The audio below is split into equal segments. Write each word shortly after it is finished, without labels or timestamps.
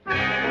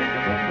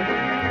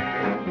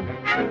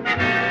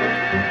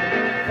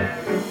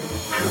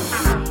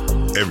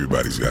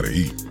Everybody's got to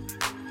eat,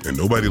 and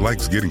nobody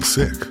likes getting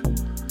sick.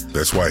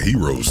 That's why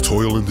Heroes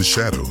toil in the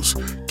shadows,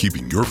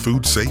 keeping your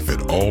food safe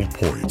at all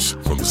points,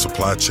 from the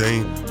supply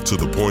chain to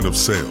the point of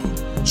sale.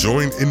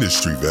 Join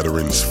industry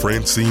veterans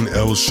Francine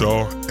L.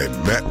 Shaw and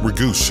Matt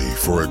Ragucci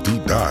for a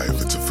deep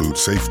dive into food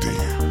safety.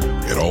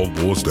 It all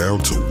boils down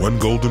to one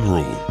golden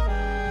rule.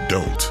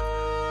 Don't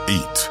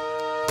eat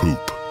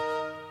poop.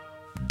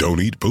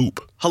 Don't eat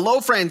poop.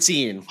 Hello,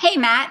 Francine. Hey,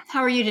 Matt.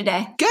 How are you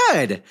today?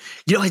 Good.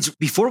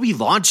 Before we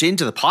launch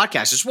into the podcast,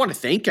 I just want to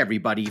thank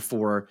everybody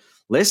for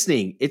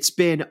listening. It's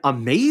been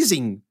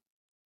amazing,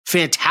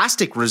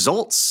 fantastic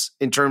results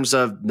in terms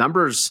of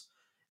numbers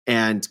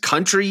and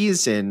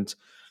countries and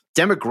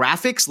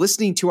demographics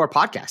listening to our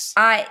podcast.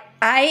 I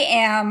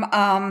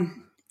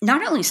am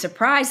not only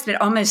surprised, but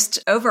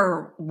almost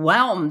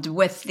overwhelmed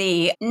with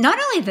not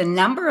only the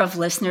number of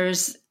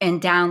listeners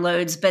and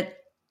downloads, but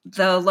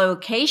the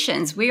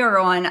locations. We are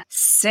on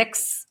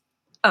 6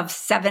 of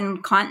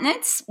 7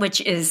 continents,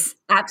 which is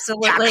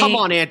absolutely... Yeah, come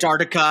on,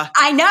 Antarctica.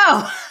 I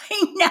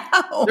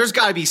know. There's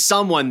got to be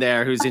someone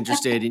there who's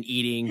interested in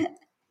eating.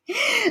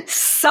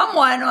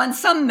 Someone on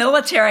some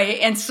military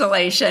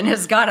installation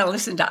has got to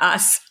listen to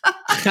us.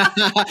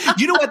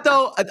 You know what,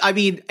 though? I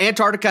mean,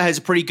 Antarctica has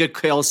a pretty good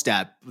kill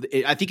step.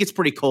 I think it's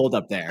pretty cold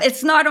up there.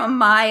 It's not on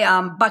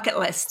my bucket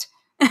list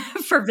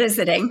for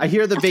visiting. I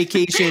hear the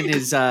vacation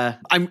is,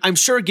 I'm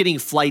sure getting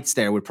flights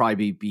there would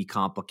probably be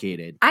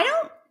complicated. I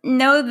don't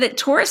know that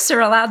tourists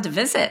are allowed to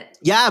visit.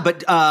 Yeah,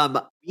 but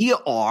we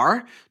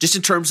are, just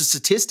in terms of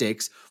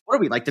statistics, what are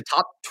we, like the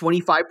top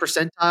 25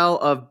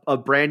 percentile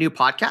of brand new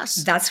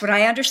podcasts? That's what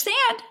I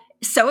understand.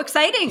 So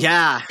exciting.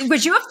 Yeah.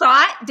 Would you have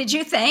thought? Did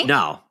you think?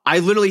 No. I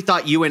literally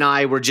thought you and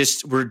I were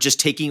just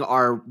taking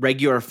our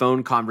regular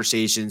phone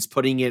conversations,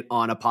 putting it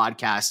on a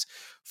podcast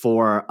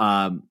for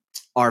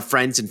our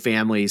friends and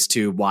families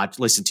to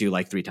listen to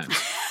like 3 times.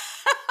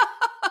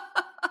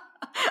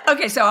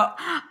 Okay, so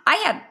I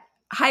had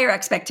higher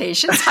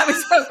expectations. I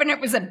was hoping it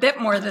was a bit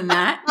more than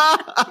that.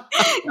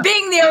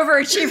 Being the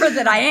overachiever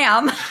that I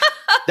am.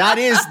 That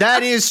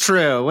is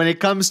true. When it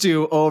comes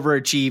to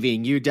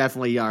overachieving, you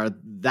definitely are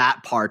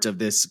that part of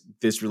this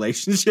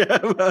relationship.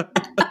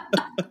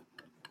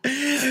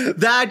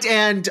 That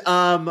and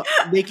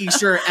making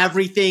sure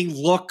everything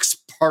looks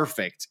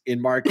perfect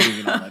in marketing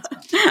and all that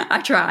stuff.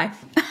 I try.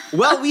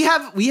 Well, we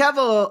have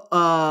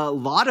a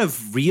lot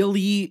of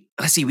really,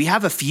 we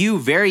have a few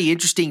very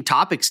interesting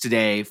topics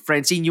today.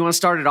 Francine, you want to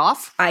start it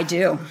off? I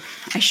do.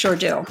 I sure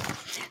do.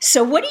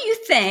 So what do you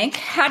think?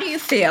 How do you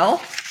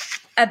feel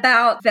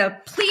about the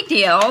plea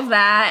deal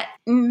that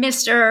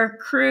Mr.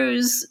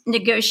 Cruz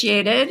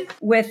negotiated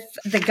with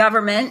the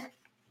government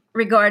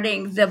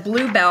regarding the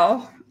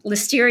Bluebell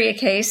Listeria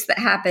case that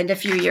happened a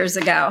few years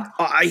ago?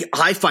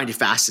 I find it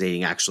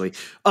fascinating, actually.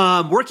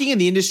 Working in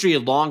the industry a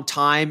long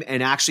time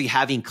and actually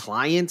having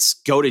clients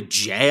go to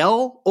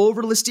jail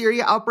over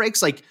Listeria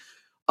outbreaks. Like,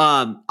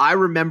 I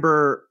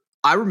remember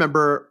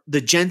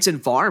the Jensen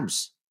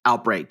Farms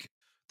outbreak.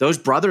 Those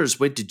brothers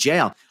went to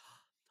jail.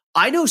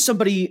 I know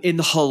somebody in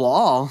the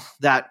halal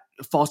that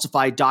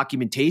falsified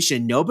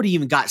documentation. Nobody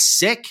even got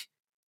sick.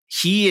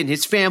 He and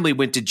his family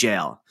went to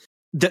jail.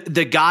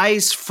 The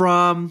guys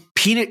from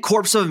Peanut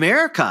Corps of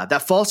America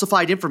that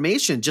falsified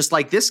information, just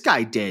like this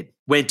guy did,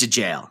 went to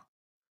jail.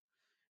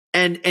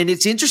 And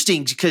it's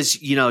interesting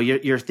because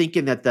you're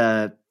thinking that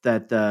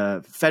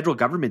the federal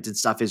government and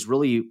stuff is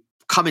really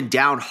coming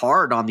down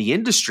hard on the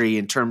industry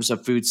in terms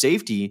of food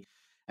safety.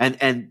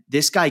 And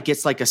this guy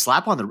gets like a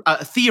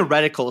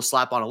theoretical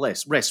slap on a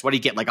wrist. What do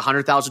you get? Like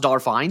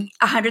 $100,000 fine?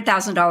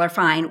 $100,000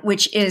 fine,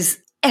 which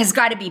has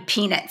got to be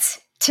peanuts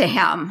to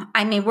him.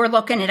 I mean, we're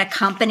looking at a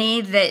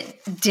company that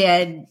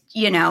did,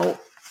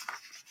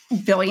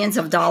 billions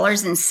of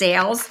dollars in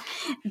sales.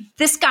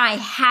 This guy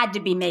had to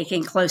be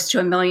making close to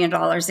 $1 million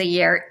a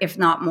year, if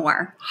not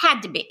more.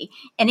 Had to be.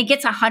 And he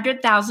gets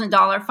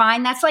 $100,000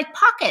 fine. That's like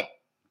pocket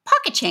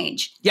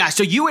change. Yeah.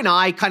 So you and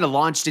I kind of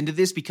launched into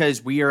this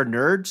because we are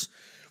nerds.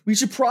 We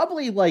should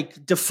probably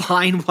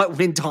define what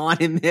went on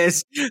in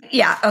this.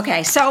 Yeah.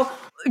 Okay. So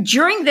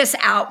during this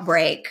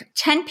outbreak,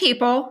 10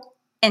 people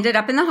ended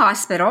up in the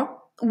hospital.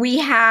 We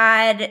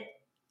had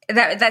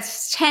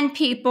that's 10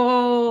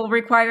 people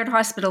required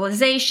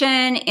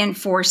hospitalization in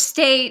 4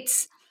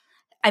 states.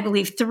 I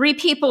believe 3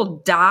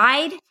 people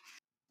died.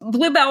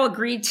 Bluebell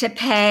agreed to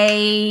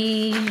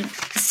pay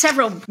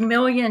several $1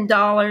 million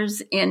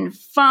in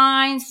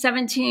fines,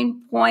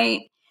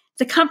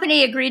 the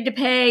company agreed to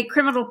pay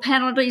criminal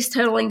penalties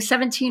totaling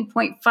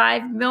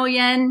 $17.5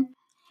 million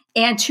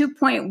and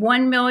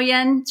 $2.1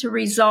 million to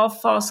resolve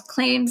False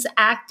Claims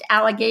Act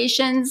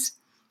allegations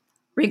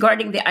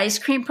regarding the ice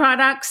cream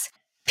products.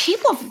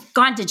 People have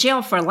gone to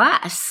jail for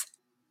less.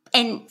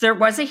 And there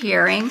was a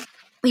hearing.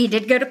 He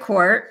did go to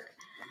court,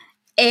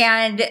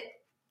 and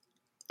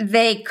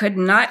they could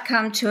not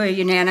come to a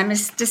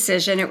unanimous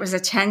decision. It was a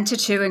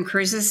 10-2 in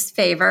Cruz's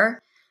favor.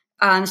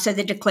 So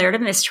they declared a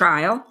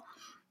mistrial.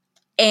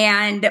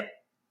 And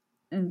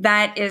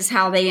that is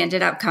how they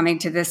ended up coming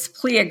to this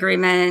plea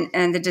agreement.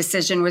 And the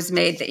decision was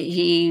made that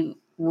he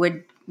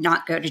would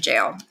not go to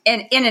jail.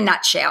 In a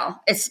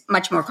nutshell, it's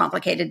much more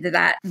complicated than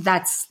that.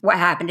 That's what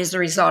happened as a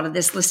result of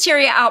this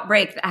Listeria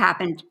outbreak that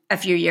happened a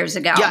few years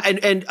ago. Yeah,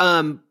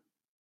 and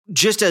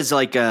just as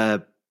like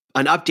an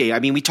update, I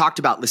mean, we talked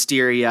about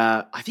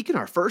Listeria, I think in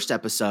our first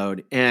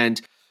episode,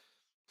 and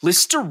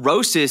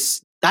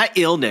listeriosis, that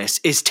illness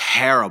is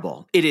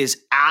terrible. It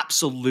is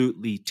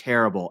absolutely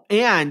terrible.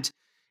 And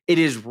it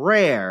is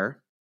rare.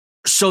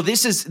 So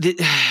this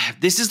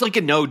is like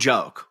a no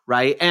joke,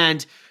 right?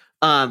 And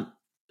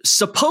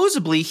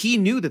supposedly he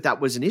knew that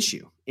was an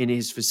issue in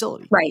his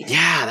facility. Right.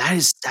 Yeah,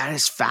 that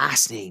is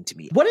fascinating to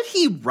me. What did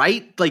he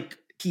write? Like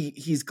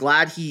he's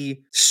glad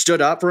he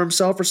stood up for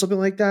himself or something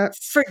like that?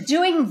 For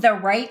doing the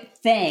right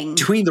thing.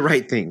 Doing the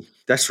right thing.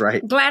 That's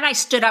right. Glad I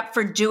stood up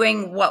for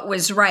doing what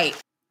was right.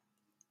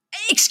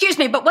 Excuse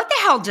me, but what the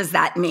hell does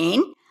that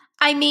mean?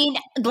 I mean,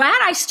 glad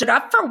I stood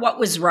up for what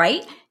was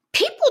right.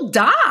 People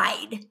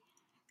died.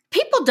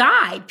 People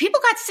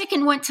got sick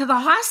and went to the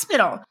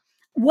hospital.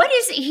 What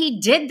is it he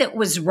did that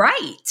was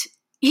right?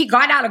 He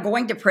got out of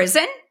going to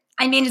prison?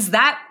 I mean, is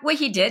that what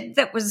he did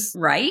that was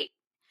right?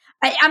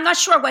 I'm not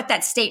sure what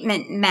that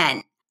statement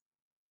meant.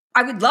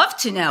 I would love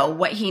to know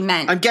what he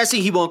meant. I'm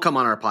guessing he won't come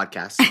on our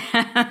podcast.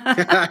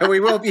 we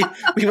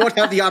won't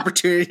have the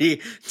opportunity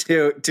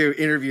to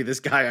interview this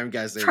guy, I'm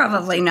guessing.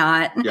 Probably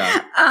not.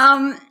 Yeah.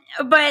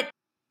 But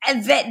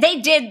they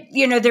did,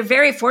 they're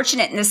very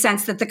fortunate in the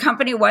sense that the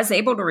company was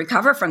able to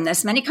recover from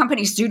this. Many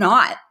companies do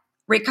not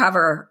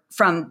recover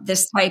from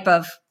this type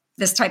of,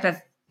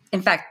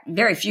 in fact,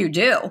 very few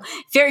do.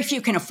 Very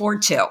few can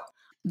afford to.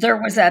 There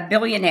was a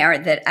billionaire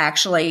that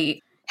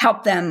actually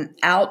helped them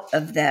out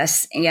of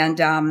this, and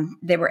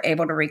they were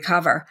able to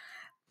recover.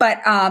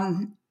 But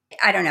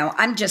I don't know.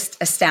 I'm just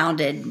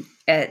astounded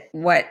at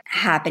what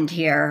happened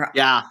here.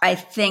 Yeah. I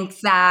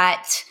think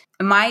that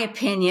my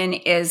opinion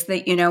is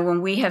that,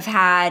 when we have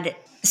had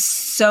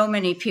so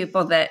many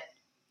people that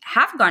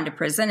have gone to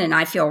prison, and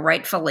I feel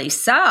rightfully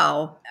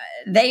so,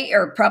 they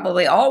are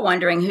probably all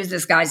wondering who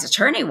this guy's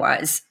attorney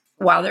was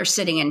while they're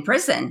sitting in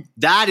prison.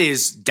 That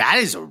is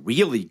a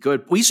really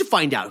good. We should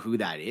find out who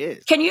that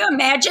is. Can you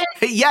imagine?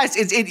 Yes,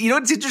 it's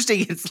it's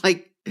interesting. It's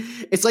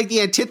like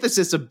the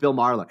antithesis of Bill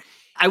Marler.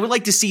 I would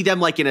like to see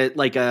them like in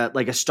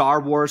a Star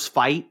Wars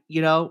fight,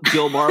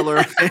 Bill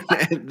Marler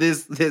and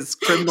this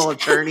criminal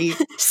attorney.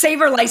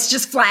 Saber lights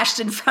just flashed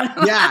in front of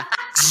him. Yeah.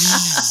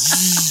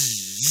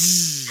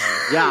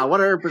 Yeah,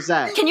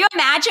 100%. Can you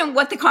imagine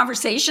what the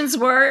conversations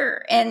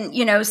were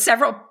in,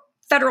 several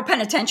federal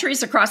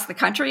penitentiaries across the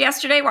country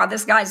yesterday while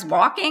this guy's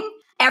walking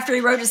after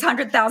he wrote his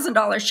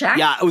 $100,000 check?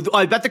 Yeah,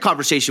 I bet the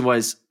conversation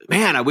was,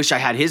 man, I wish I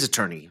had his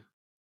attorney.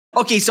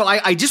 Okay, so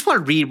I just want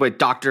to read what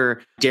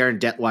Dr. Darren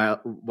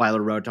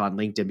Detweiler wrote on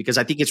LinkedIn because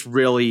I think it's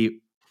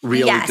really,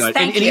 really good.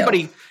 Thank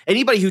you.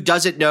 Anybody who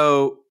doesn't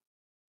know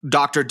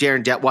Dr.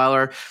 Darren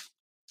Detweiler,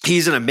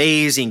 he's an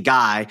amazing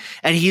guy,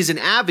 and he's an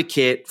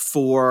advocate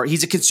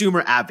he's a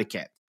consumer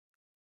advocate.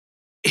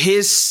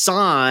 His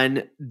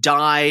son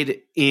died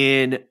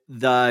in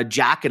the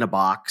Jack in a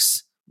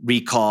Box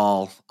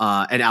recall,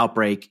 an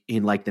outbreak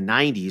in like the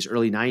 90s,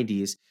 early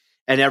 90s.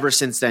 And ever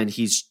since then,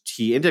 he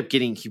ended up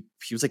getting, he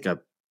was like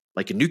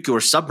a nuclear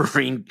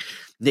submarine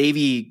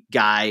Navy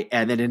guy,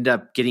 and then ended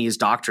up getting his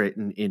doctorate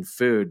in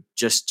food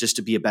just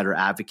to be a better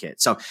advocate.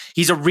 So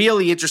he's a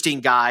really interesting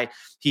guy.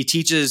 He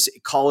teaches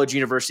college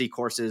university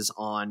courses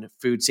on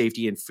food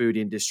safety and food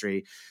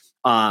industry.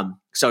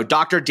 So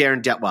Dr.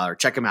 Darren Detweiler,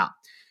 check him out.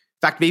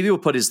 In fact, maybe we'll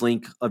put his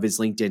link of his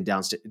LinkedIn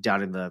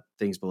down in the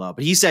things below.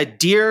 But he said,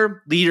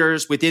 "Dear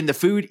leaders within the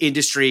food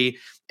industry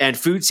and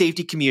food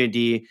safety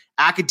community,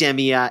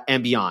 academia,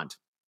 and beyond,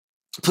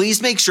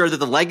 please make sure that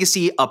the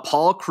legacy of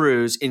Paul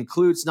Kruse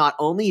includes not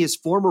only his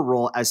former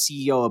role as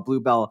CEO of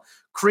Bluebell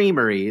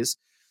Creameries,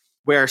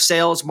 where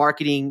sales,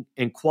 marketing,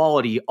 and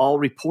quality all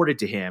reported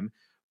to him,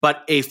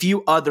 but a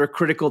few other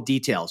critical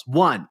details.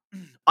 1,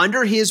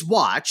 under his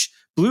watch,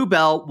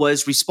 Bluebell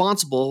was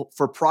responsible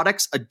for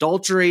products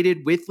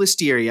adulterated with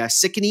Listeria,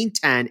 sickening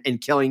 10 and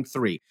killing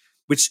 3,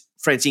 which,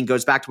 Francine,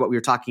 goes back to what we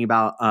were talking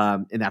about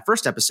in that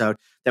first episode,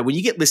 that when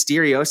you get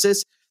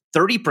listeriosis,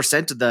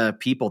 30% of the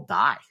people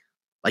die.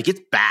 Like,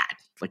 it's bad.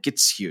 Like,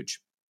 it's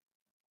huge.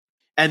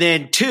 And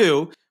then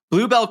 2,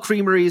 Bluebell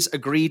Creameries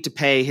agreed to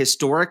pay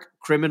historic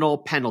criminal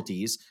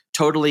penalties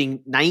totaling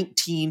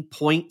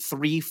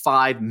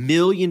 $19.35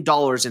 million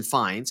in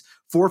fines,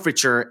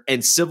 forfeiture,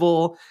 and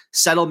civil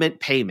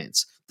settlement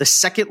payments, the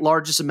second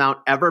largest amount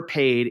ever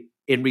paid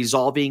in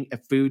resolving a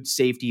food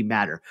safety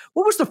matter.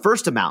 What was the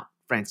first amount,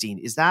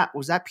 Francine?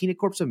 Was that Peanut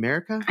Corp of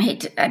America? I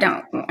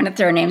don't want to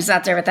throw names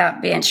out there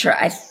without being sure.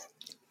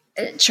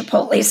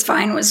 Chipotle's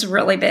fine was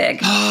really big.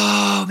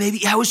 Oh, maybe.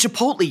 Yeah, it was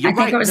Chipotle. You're right.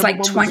 I think it was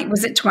like 20.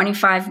 Was it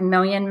 25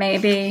 million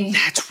maybe?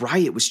 That's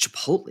right. It was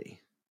Chipotle.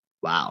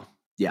 Wow.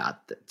 Yeah.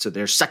 So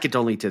they're second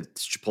only to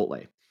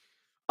Chipotle.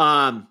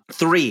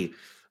 3,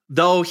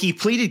 though he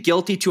pleaded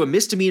guilty to a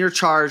misdemeanor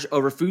charge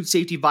over food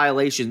safety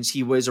violations,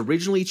 he was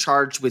originally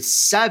charged with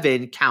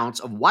 7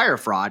 counts of wire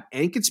fraud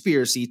and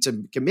conspiracy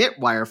to commit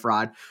wire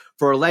fraud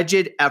for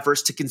alleged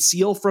efforts to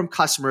conceal from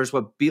customers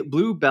what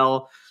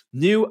Bluebell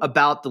knew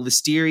about the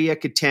listeria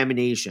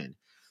contamination.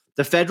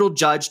 The federal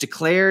judge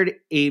declared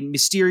a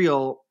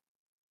ministerial,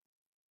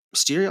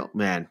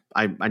 man,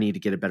 I need to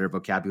get a better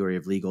vocabulary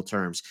of legal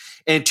terms,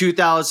 in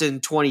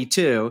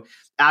 2022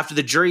 after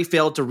the jury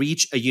failed to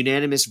reach a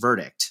unanimous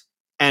verdict.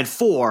 And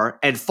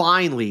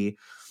finally,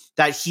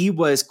 that he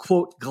was,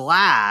 quote,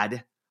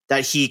 glad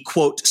that he,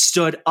 quote,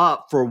 stood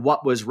up for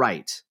what was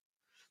right.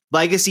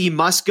 Legacy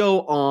must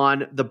go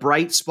on, the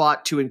bright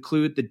spot to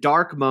include the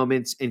dark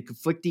moments and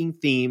conflicting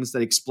themes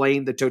that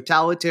explain the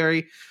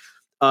totality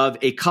of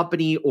a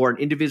company or an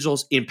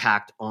individual's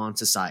impact on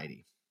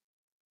society.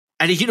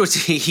 And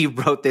he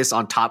wrote this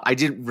on top. I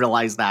didn't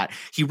realize that.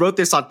 He wrote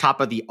this on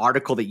top of the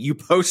article that you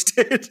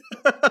posted.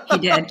 He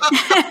did.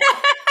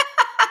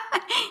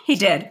 He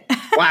did.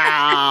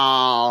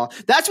 Wow.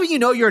 That's when you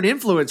know you're an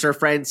influencer,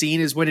 Francine,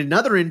 is when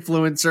another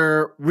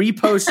influencer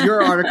reposts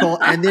your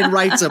article and then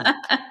writes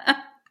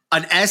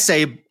an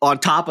essay on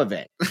top of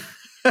it.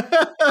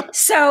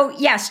 So,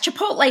 yes,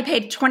 Chipotle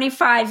paid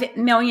 $25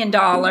 million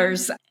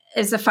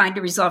as a fine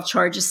to resolve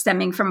charges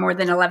stemming from more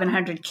than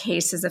 1,100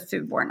 cases of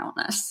foodborne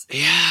illness.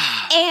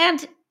 Yeah.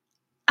 And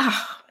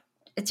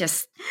it's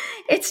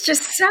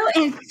just so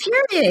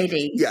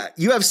infuriating. Yeah,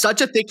 you have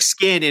such a thick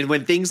skin, and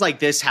when things like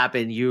this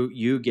happen,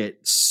 you get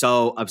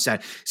so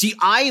upset. See,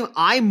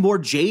 I'm more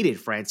jaded,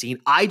 Francine.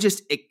 I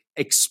just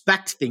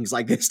expect things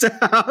like this to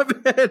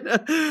happen.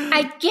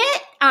 I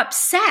get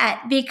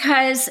upset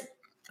because,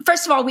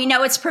 first of all, we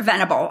know it's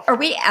preventable. Are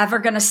we ever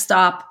going to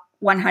stop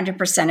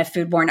 100% of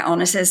foodborne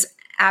illnesses?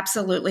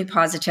 Absolutely,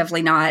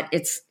 positively not.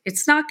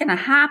 It's not going to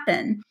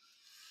happen.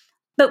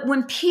 But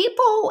when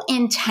people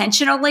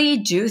intentionally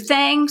do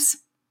things,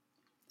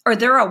 or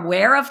they're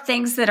aware of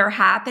things that are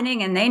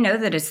happening and they know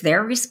that it's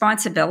their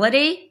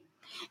responsibility,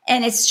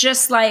 and it's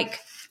just like,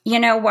 you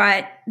know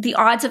what, the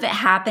odds of it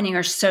happening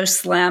are so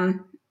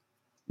slim,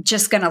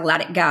 just going to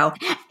let it go.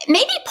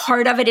 Maybe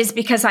part of it is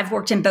because I've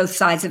worked in both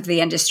sides of the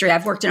industry.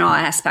 I've worked in all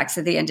aspects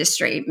of the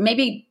industry.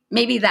 Maybe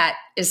that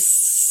is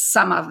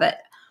some of it.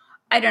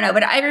 I don't know.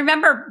 But I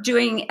remember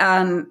doing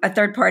a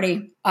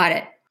third-party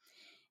audit.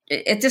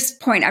 At this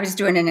point, I was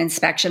doing an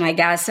inspection, I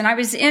guess. And I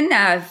was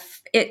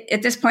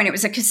at this point, it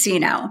was a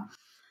casino.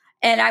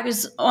 And I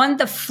was on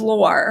the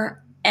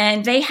floor,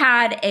 and they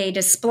had a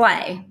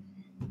display.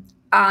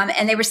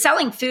 And they were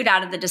selling food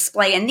out of the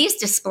display. And these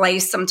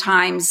displays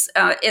sometimes,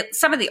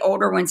 some of the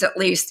older ones at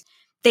least,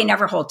 they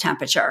never hold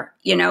temperature.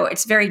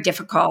 It's very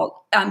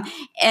difficult. And,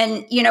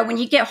 when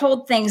you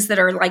hold things that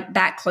are like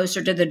back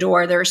closer to the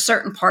door, there are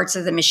certain parts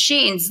of the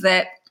machines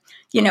that,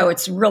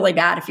 it's really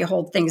bad if you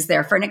hold things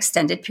there for an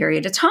extended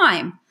period of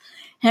time.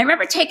 And I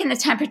remember taking the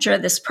temperature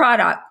of this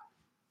product,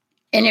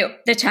 and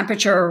the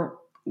temperature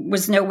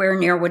was nowhere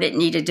near what it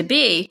needed to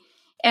be.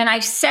 And I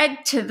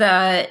said to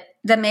the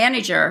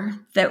manager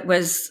that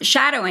was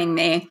shadowing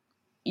me,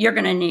 you're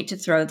going to need to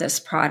throw this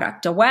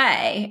product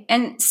away.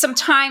 And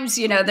sometimes,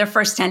 their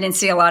first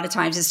tendency a lot of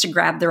times is to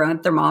grab their own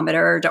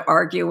thermometer, or to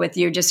argue with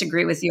you,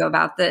 disagree with you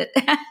about the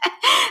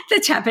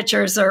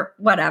temperatures or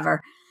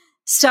whatever.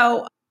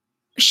 So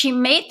she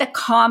made the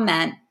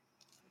comment,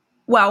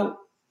 well,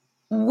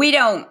 we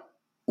don't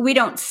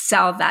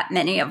sell that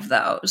many of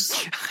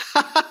those.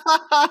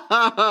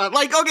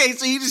 Okay,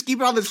 so you just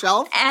keep it on the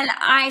shelf? And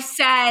I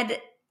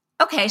said,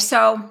 okay,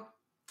 so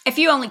if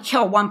you only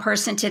kill one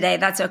person today,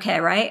 that's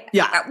okay, right?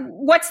 Yeah.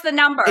 What's the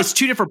number? It's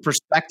two different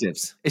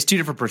perspectives.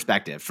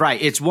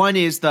 Right. It's one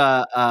is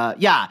the,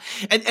 yeah.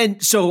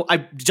 And so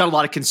I've done a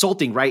lot of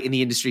consulting, right, in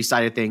the industry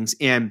side of things.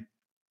 And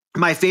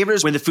my favorite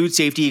is when the food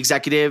safety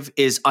executive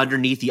is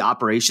underneath the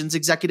operations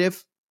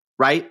executive,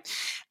 right?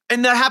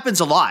 And that happens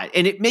a lot.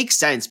 And it makes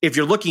sense. If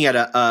you're looking at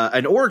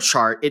an org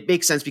chart, it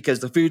makes sense because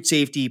the food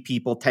safety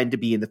people tend to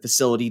be in the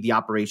facility. The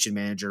operation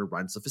manager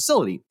runs the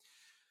facility.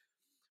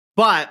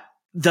 But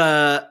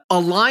the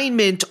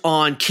alignment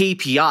on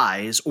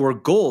KPIs or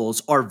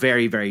goals are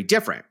very, very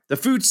different. The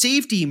food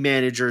safety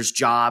manager's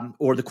job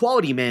or the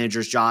quality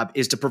manager's job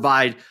is to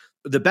provide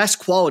the best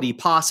quality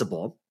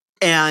possible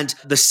and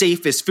the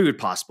safest food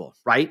possible,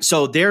 right?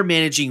 So they're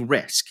managing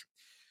risk.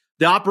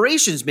 The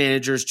operations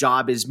manager's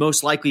job is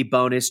most likely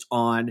bonused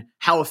on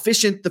how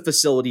efficient the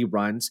facility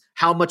runs,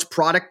 how much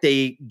product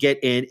they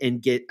get in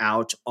and get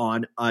out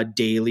on a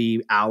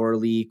daily,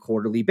 hourly,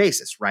 quarterly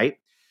basis, right?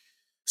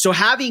 So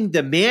having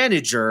the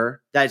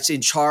manager that's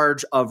in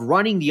charge of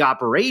running the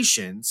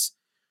operations,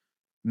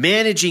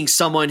 managing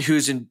someone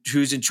who's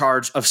in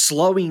charge of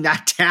slowing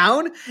that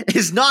down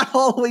is not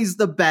always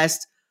the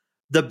best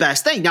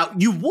thing. Now,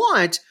 you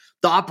want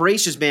the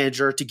operations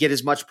manager to get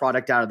as much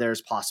product out of there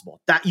as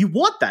possible. That you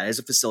want that as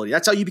a facility.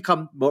 That's how you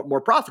become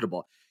more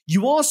profitable.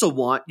 You also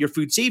want your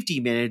food safety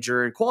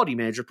manager and quality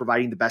manager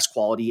providing the best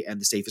quality and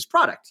the safest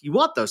product. You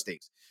want those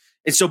things.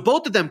 And so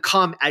both of them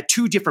come at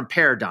two different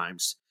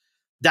paradigms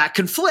that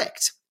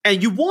conflict.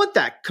 And you want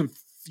that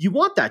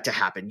that to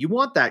happen. You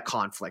want that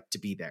conflict to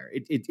be there.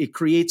 It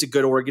creates a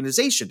good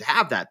organization to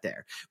have that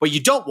there. What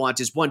you don't want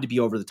is one to be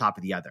over the top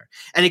of the other.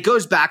 And it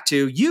goes back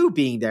to you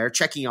being there,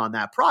 checking on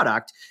that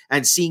product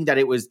and seeing that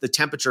the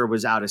temperature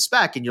was out of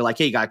spec. And you're like,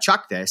 hey, you got to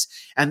chuck this.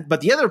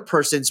 But the other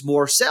person's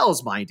more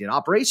sales minded,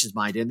 operations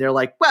minded. And they're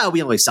like, well,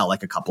 we only sell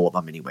like a couple of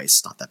them anyways.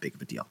 It's not that big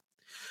of a deal.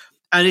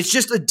 And it's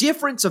just a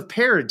difference of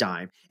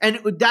paradigm.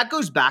 And that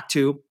goes back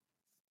to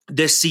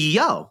the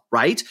CEO,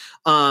 right?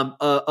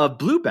 Of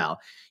Bluebell.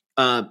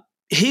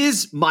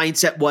 His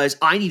mindset was,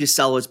 I need to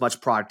sell as much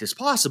product as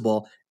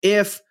possible.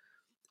 If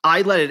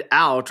I let it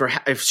out or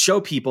show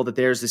people that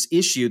there's this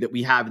issue that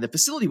we have in the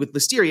facility with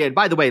Listeria. And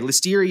by the way,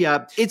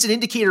 Listeria, it's an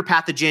indicator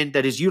pathogen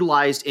that is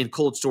utilized in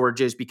cold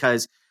storages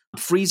because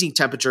freezing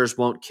temperatures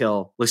won't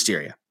kill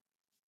Listeria.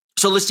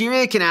 So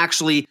Listeria can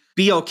actually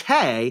be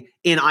okay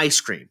in ice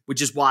cream,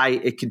 which is why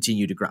it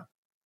continued to grow.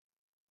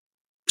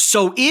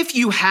 So if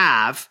you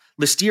have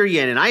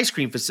Listeria in an ice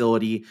cream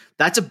facility,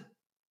 that's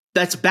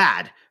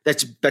bad.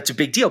 That's a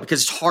big deal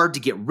because it's hard to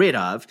get rid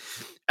of,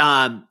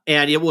 and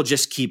it will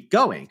just keep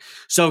going.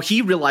 So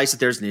he realized that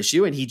there's an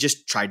issue, and he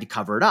just tried to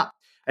cover it up.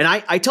 And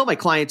I tell my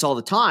clients all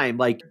the time,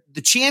 like,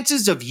 the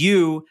chances of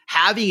you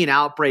having an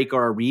outbreak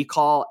or a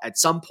recall at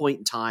some point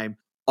in time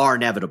are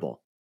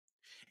inevitable.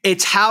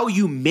 It's how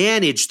you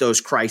manage those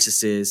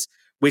crises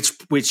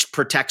which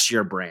protects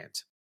your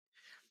brand.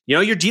 You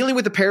know, you're dealing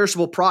with a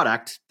perishable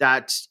product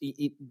that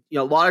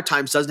a lot of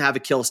times doesn't have a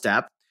kill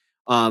step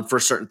for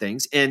certain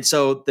things. And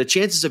so the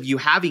chances of you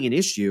having an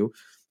issue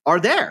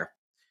are there.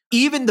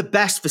 Even the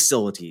best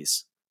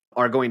facilities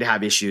are going to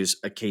have issues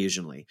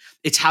occasionally.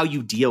 It's how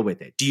you deal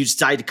with it. Do you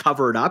decide to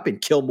cover it up and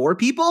kill more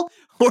people?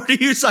 Or do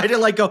you decide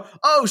to go,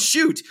 oh,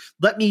 shoot,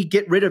 let me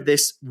get rid of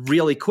this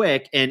really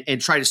quick and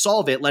try to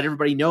solve it, let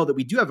everybody know that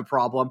we do have a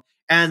problem.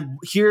 And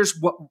here's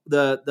what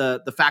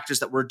the factors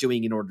that we're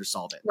doing in order to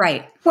solve it.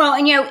 Right. Well,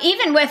 and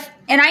even with,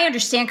 and I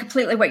understand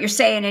completely what you're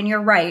saying, and you're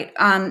right.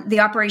 The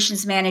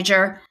operations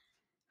manager,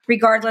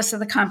 regardless of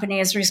the company,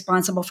 is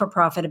responsible for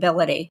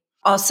profitability.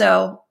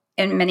 Also,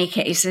 in many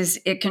cases,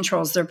 it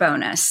controls their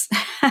bonus.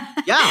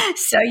 Yeah.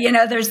 So,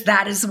 there's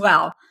that as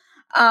well.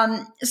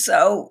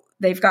 So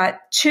they've got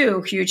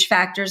two huge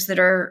factors that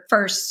are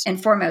first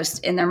and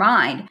foremost in their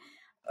mind.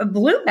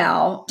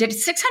 Bluebell did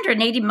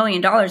 $680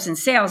 million in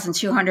sales in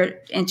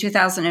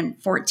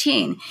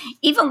 2014.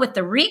 Even with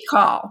the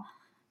recall,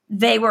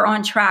 they were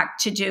on track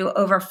to do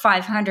over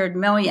 $500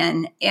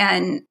 million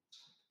in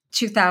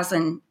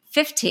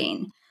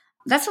 2015.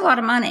 That's a lot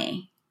of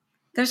money.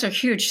 Those are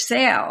huge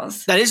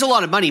sales. That is a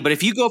lot of money, but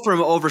if you go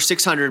from over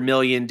 600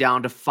 million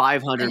down to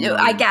 500 million,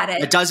 I get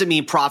it. It doesn't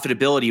mean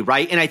profitability,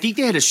 right? And I think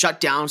they had to shut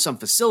down some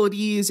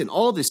facilities and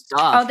all this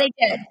stuff. Oh, they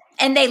did.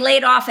 And they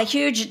laid off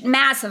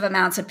massive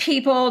amounts of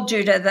people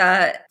due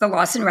to the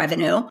loss in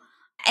revenue.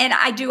 And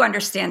I do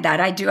understand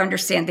that. I do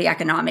understand the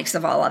economics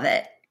of all of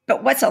it.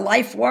 But what's a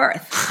life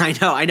worth?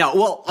 I know.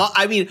 Well,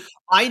 I mean,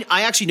 I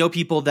actually know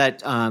people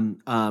that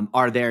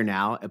are there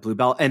now at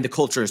Bluebell, and the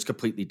culture is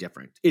completely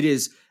different. It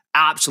is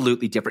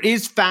absolutely different. It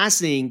is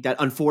fascinating that,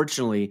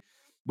 unfortunately,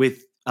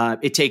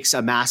 it takes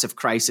a massive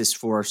crisis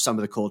for some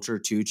of the culture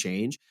to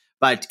change,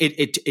 but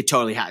it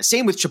totally has.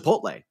 Same with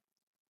Chipotle.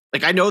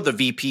 Like, I know the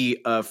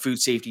VP of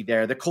food safety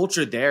there. The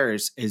culture there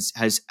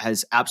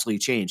has absolutely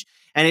changed,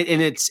 and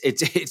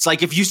it's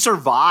like, if you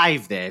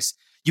survive this,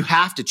 you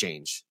have to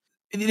change.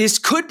 This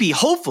could be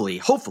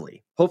hopefully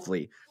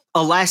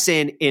a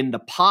lesson in the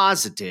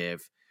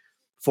positive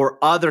for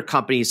other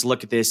companies to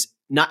look at this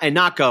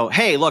not go,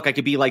 hey, look, I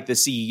could be like the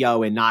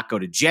CEO and not go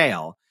to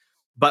jail,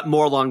 but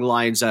more along the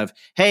lines of,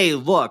 hey,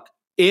 look,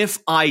 if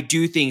I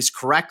do things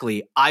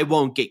correctly, I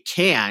won't get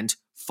canned,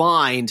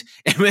 fined,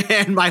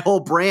 and my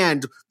whole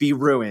brand be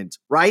ruined,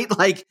 right?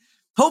 Like,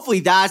 hopefully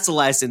that's a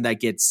lesson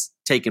that gets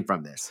taken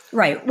from this.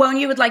 Right. Well, and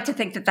you would like to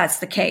think that that's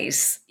the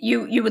case.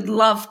 You would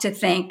love to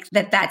think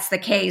that that's the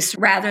case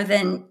rather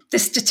than the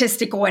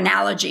statistical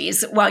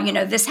analogies. Well,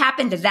 this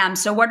happened to them,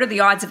 so what are the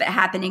odds of it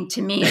happening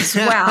to me as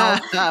well?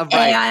 Right.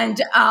 And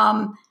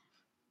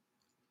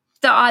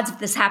the odds of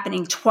this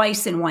happening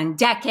twice in one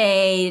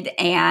decade,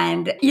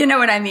 and you know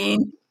what I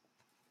mean?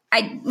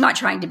 I'm not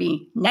trying to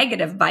be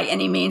negative by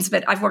any means,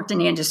 but I've worked in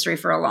the industry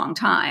for a long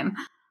time.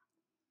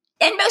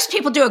 And most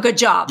people do a good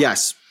job.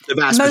 Yes. The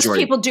vast majority. Most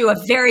people do a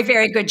very,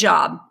 very good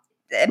job.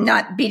 I'm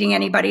not beating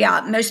anybody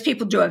up. Most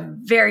people do a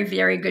very,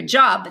 very good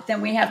job. But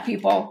then we have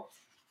people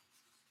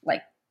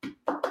like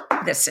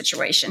this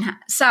situation.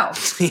 So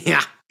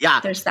yeah,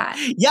 there's that.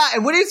 Yeah,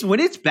 and when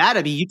it's bad,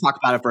 I mean, you talk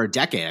about it for a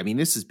decade. I mean,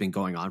 this has been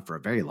going on for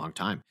a very long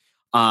time.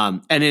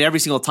 And then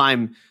every single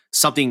time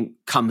something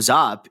comes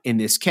up in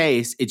this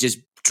case, it just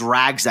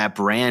drags that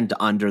brand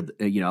under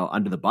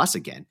the bus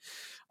again.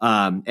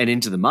 And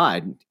into the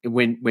mud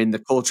when the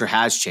culture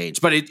has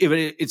changed. But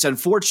it's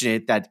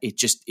unfortunate that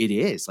it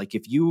is. Like,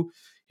 if you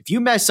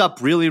mess up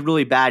really,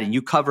 really bad and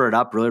you cover it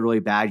up really, really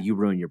bad, you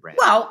ruin your brand.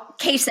 Well,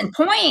 case in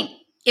point,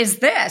 is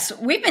this.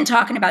 We've been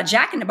talking about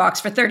Jack in the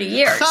Box for 30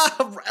 years.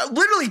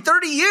 Literally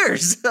 30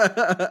 years.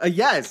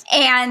 Yes.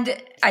 And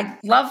I'd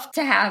love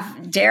to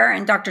have Dare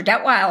and Dr.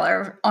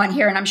 Detweiler on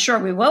here, and I'm sure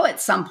we will at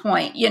some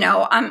point.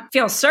 I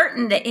feel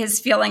certain that his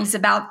feelings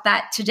about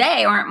that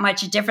today aren't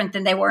much different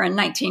than they were in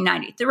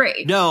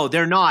 1993. No,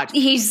 they're not.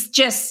 He's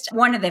just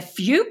one of the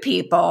few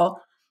people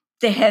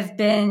that have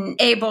been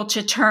able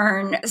to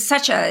turn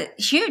such a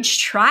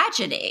huge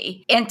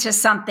tragedy into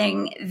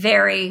something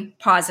very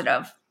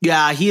positive.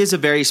 Yeah, he is a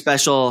very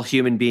special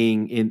human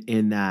being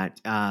in that.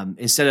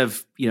 Instead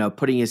of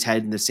putting his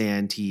head in the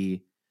sand,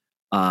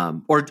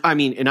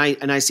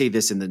 and I say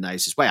this in the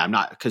nicest way. I'm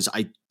not, because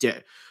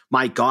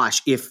my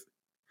gosh, if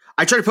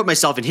I try to put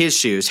myself in his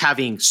shoes,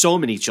 having so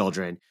many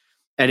children,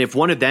 and if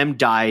one of them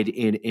died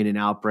in an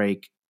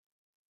outbreak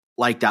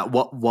like that,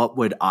 what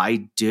would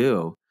I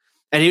do?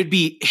 And it'd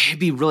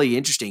be really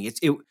interesting.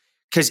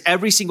 Because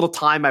every single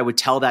time I would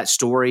tell that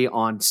story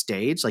on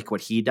stage, like what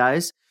he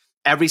does,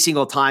 every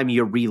single time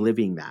you're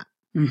reliving that.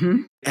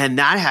 Mm-hmm. And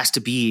that has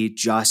to be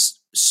just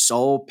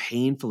so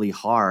painfully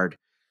hard.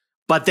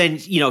 But then,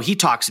 he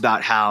talks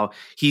about how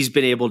he's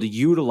been able to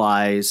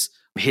utilize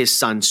his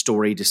son's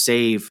story to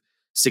save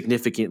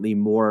significantly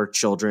more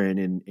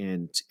children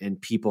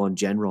and people in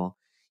general.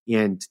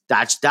 And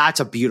that's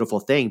a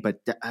beautiful thing.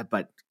 But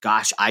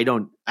gosh, I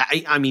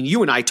mean,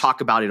 you and I talk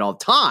about it all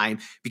the time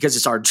because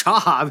it's our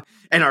job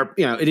and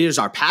it is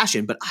our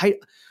passion. But I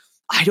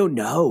don't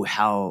know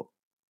how.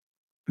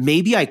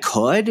 Maybe I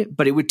could,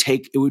 but it would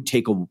take a while.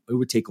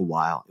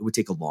 It would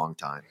take a long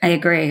time. I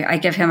agree. I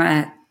give him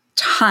a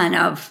ton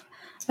of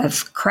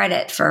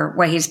credit for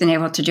what he's been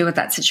able to do with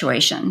that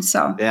situation.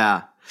 So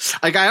yeah,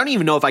 like I don't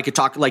even know if I could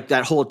talk like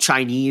that whole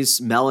Chinese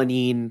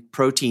melamine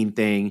protein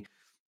thing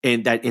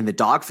in the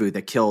dog food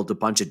that killed a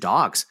bunch of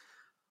dogs.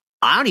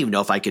 I don't even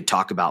know if I could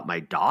talk about my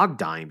dog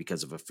dying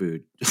because of a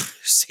food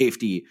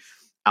safety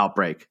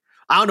outbreak.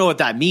 I don't know what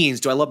that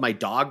means. Do I love my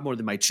dog more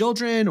than my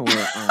children, or?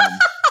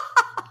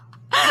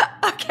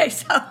 Okay,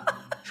 so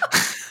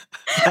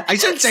I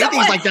shouldn't say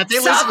things like that. They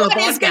listen to the podcast.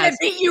 Someone is going to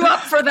beat you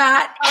up for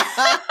that.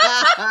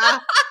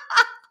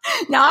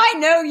 Now, I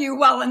know you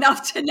well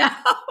enough to know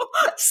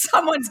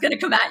someone's going to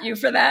come at you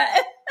for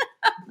that.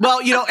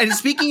 Well, and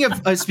speaking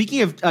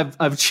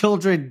of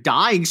children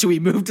dying, should we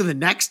move to the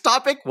next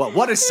topic? Well,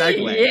 what a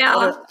segue!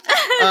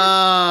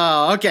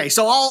 Yeah. Okay.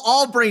 So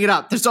I'll bring it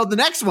up. So the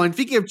next one,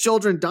 speaking of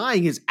children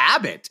dying, is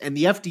Abbott and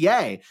the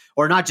FDA,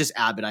 or not just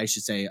Abbott, I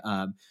should say,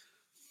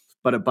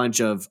 but a bunch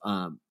of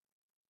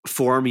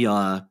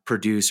formula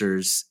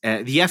producers.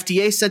 The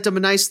FDA sent them a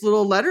nice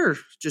little letter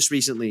just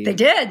recently. They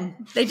did.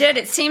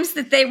 It seems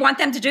that they want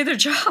them to do their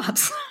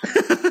jobs.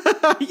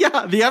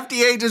 Yeah, the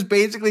FDA just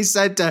basically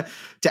said to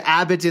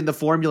Abbott in the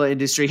formula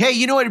industry, hey,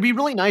 you know what? It'd be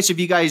really nice if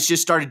you guys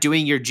just started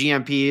doing your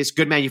GMPs,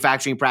 good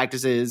manufacturing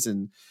practices,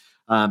 and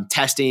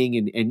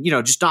testing, and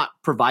just not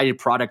provided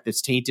product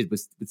that's tainted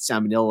with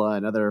salmonella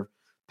and other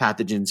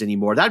pathogens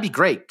anymore. That'd be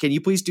great. Can you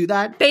please do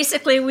that?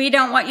 Basically, we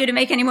don't want you to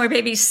make any more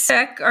babies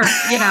sick, or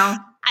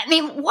I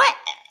mean, what?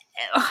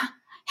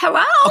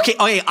 Hello? Okay.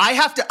 I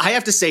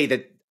have to say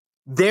that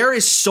there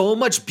is so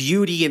much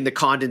beauty in the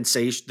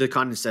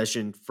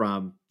condensation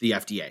from the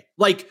FDA.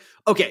 Like,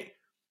 okay,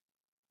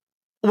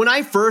 when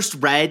I first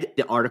read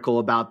the article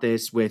about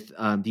this with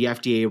the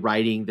FDA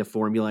writing the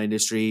formula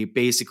industry,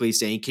 basically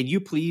saying, "Can you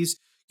please,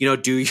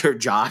 do your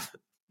job?"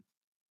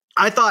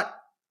 I thought,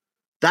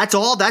 that's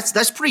all.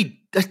 That's pretty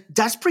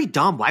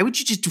dumb. Why would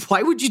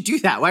you do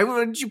that? Why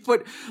wouldn't you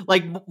put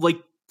like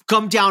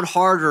come down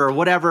harder or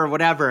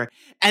whatever?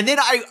 And then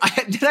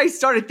I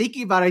started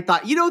thinking about it. I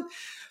thought,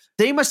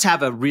 they must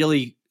have a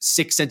really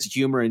sick sense of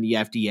humor in the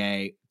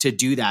FDA to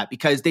do that,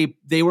 because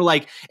they were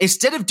like,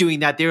 instead of doing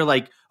that, they were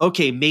like,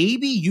 okay,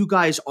 maybe you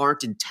guys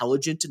aren't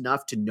intelligent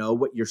enough to know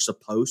what you're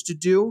supposed to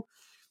do.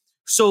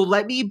 So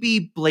let me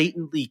be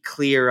blatantly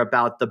clear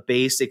about the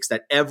basics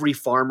that every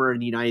farmer in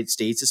the United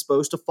States is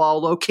supposed to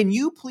follow. Can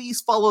you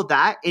please follow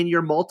that in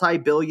your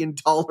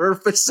multi-billion-dollar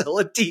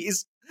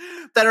facilities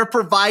that are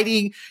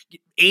providing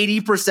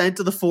 80%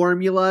 of the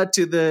formula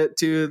to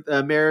the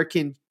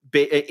American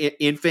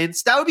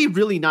infants? That would be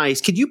really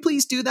nice. Can you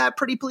please do that,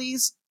 pretty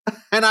please?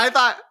 And I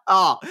thought,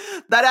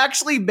 that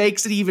actually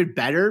makes it even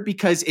better,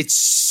 because it's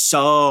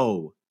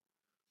so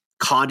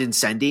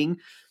condescending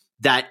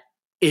that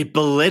it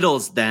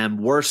belittles them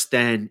worse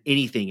than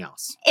anything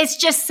else. It's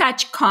just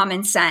such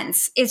common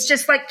sense. It's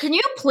just like, can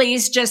you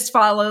please just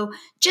follow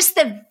just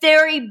the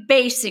very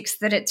basics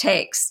that it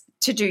takes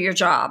to do your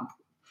job?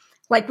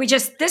 Like,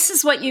 this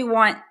is what you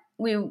want.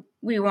 We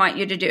want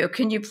you to do.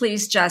 Can you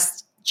please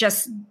just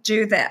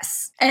do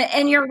this?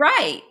 And you're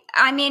right.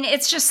 I mean,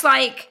 it's just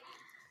like,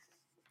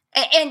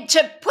 and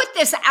to put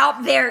this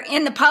out there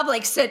in the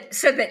public so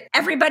that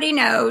everybody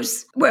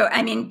knows, well,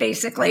 I mean,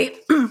 basically,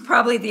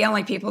 probably the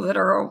only people that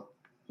are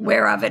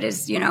aware of it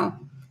is,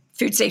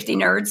 food safety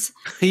nerds.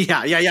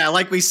 Yeah.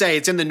 Like we say,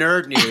 it's in the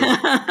nerd news.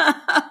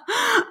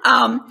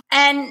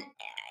 And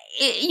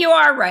you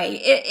are right.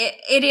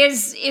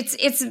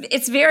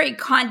 It's very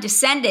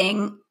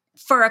condescending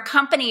for a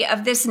company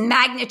of this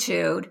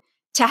magnitude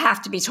to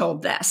have to be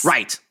told this.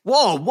 Right.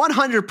 Whoa,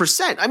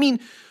 100%. I mean,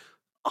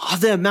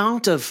 the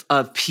amount of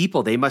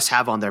people they must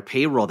have on their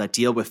payroll that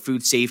deal with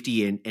food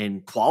safety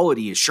and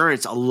quality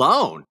assurance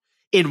alone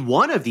in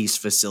one of these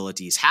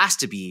facilities has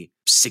to be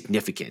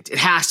significant. It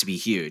has to be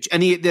huge.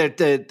 And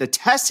the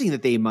testing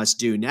that they must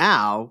do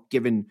now,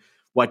 given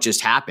what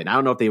just happened, I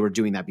don't know if they were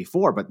doing that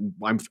before, but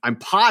I'm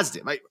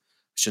positive. I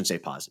shouldn't say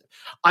positive.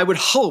 I would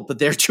hope that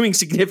they're doing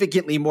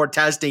significantly more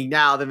testing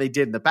now than they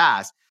did in the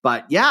past.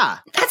 But yeah.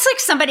 That's like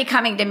somebody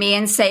coming to me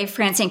and say,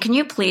 Francine, can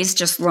you please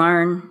just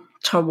learn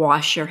to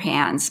wash your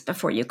hands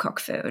before you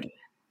cook food?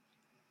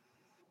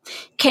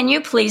 Can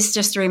you please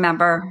just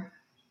remember,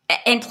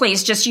 and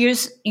please just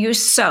use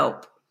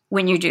soap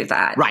when you do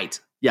that? Right.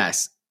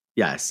 Yes.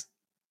 Yes.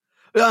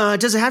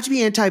 Does it have to be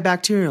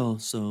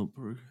antibacterial soap?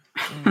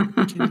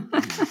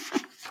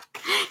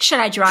 Should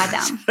I dry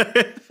them?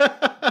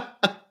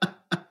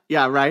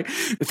 Yeah, right.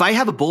 If I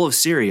have a bowl of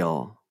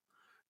cereal,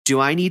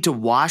 do I need to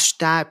wash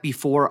that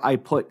before I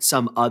put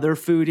some other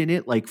food in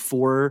it, like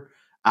 4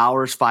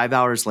 hours, 5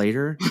 hours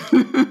later?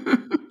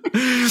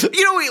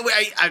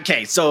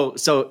 Okay,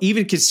 so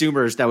even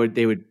consumers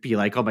they would be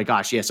like, oh my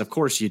gosh, yes, of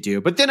course you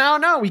do. But then I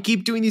don't know. We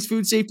keep doing these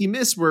food safety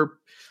myths where,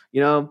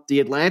 the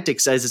Atlantic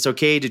says it's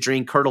okay to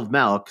drink curdled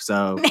milk.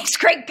 So makes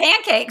great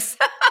pancakes.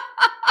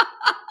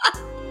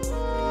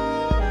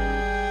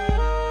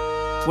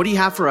 What do you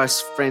have for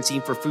us,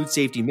 Francine, for food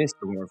safety myths?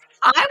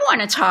 I want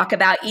to talk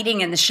about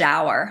eating in the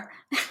shower.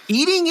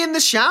 Eating in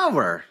the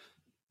shower.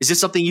 Is this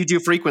something you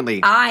do frequently?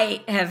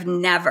 I have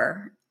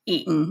never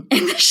eaten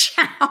in the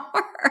shower.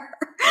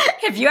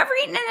 Have you ever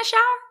eaten in the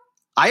shower?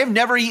 I have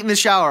never eaten in the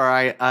shower,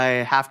 I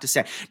have to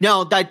say.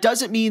 Now, that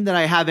doesn't mean that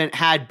I haven't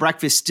had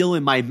breakfast still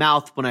in my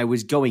mouth when I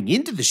was going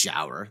into the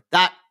shower.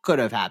 That could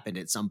have happened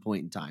at some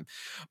point in time.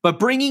 But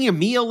bringing a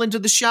meal into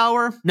the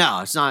shower,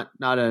 no, it's not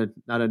a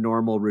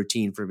normal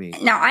routine for me.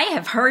 Now, I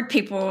have heard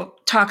people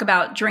talk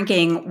about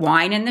drinking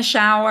wine in the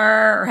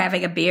shower or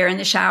having a beer in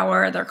the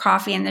shower, their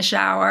coffee in the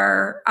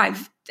shower.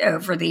 I've,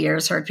 over the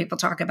years, heard people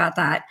talk about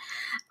that.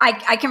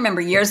 I can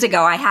remember years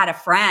ago, I had a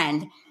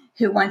friend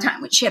who one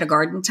time, she had a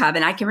garden tub,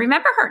 and I can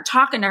remember her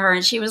talking to her,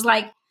 and she was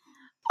like,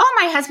 oh,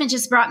 my husband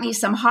just brought me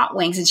some hot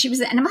wings.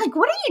 And I'm like,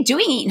 what are you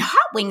doing eating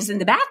hot wings in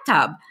the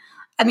bathtub?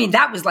 I mean,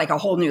 that was like a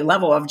whole new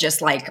level of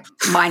just like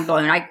mind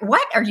blowing. Like,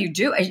 what are you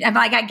doing? I'm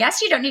like, I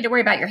guess you don't need to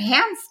worry about your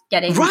hands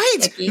getting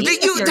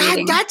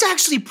icky. That's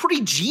actually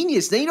pretty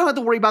genius. Then you don't have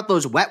to worry about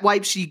those wet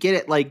wipes you get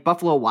at like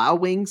Buffalo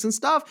Wild Wings and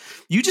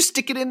stuff. You just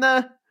stick it in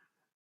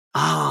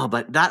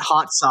but that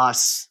hot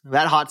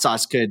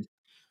sauce could,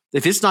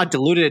 if it's not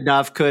diluted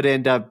enough, could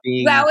end up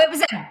being. Well, it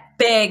was a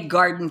big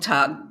garden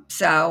tub.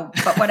 So,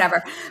 but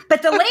whatever.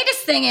 But the latest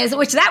thing is,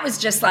 which that was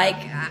just like,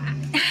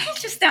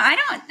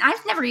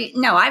 I've never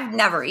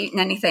eaten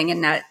anything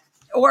in that,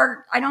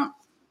 or I don't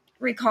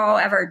recall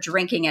ever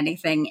drinking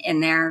anything in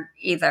there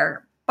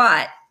either,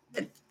 but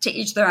to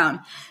each their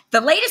own.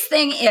 The latest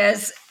thing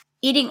is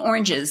eating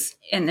oranges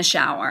in the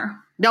shower.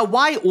 Now,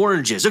 why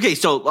oranges? Okay.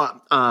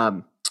 So,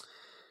 I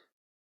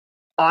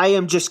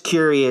am just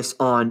curious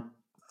on,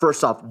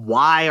 first off,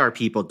 why are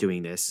people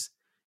doing this?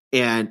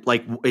 And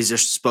like, is there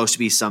supposed to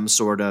be some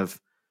sort of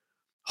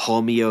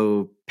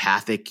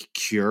homeopathic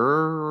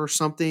cure or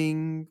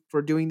something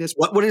for doing this?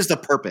 What is the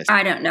purpose?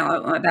 I don't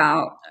know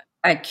about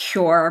a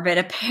cure, but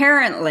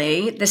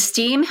apparently the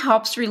steam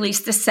helps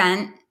release the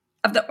scent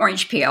of the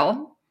orange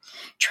peel,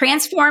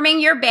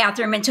 transforming your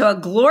bathroom into a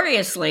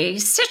gloriously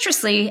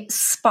citrusy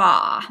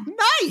spa.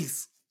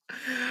 Nice.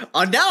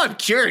 Oh, now I'm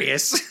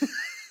curious.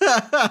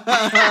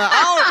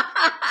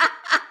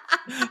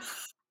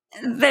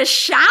 The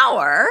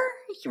shower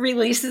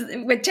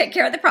would take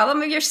care of the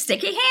problem of your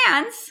sticky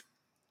hands.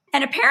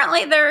 And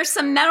apparently there are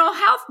some mental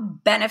health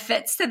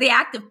benefits to the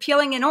act of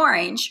peeling an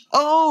orange.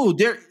 Oh,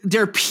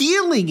 they're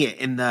peeling it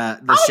in the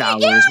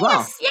shower as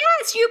well.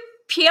 Yes, you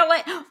peel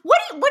it.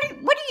 What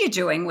are you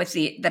doing with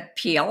the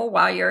peel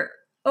while you're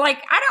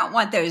like, I don't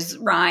want those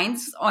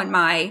rinds on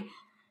my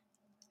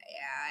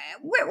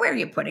where are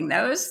you putting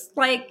those?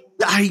 Like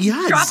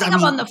dropping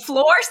them on the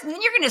floor, so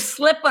then you're going to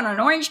slip on an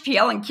orange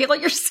peel and kill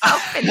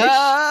yourself.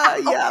 Yeah,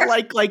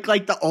 like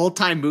the old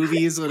time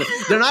movies.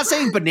 They're not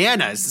saying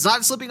bananas. It's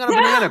not slipping on a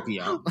banana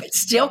peel. It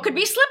still could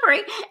be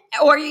slippery.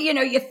 Or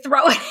you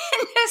throw it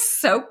in a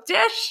soap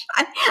dish.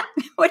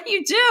 What do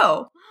you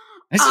do?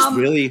 This is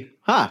really,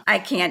 I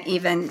can't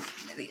even.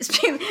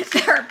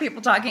 There are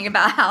people talking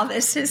about how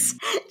this has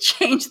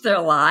changed their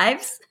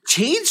lives.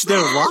 Changed their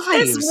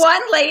lives. This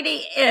one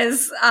lady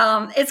is,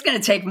 it's going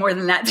to take more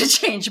than that to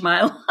change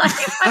my life.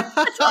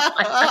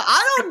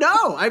 I don't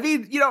know. I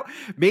mean,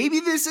 maybe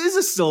this is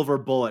a silver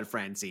bullet,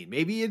 Francine.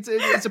 Maybe it's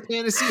a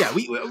panacea.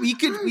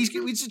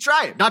 We should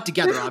try it. Not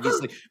together,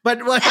 obviously, but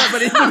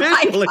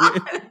individually.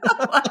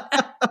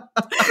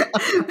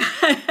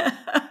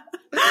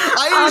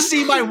 I just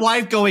see my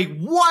wife going,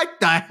 what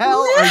the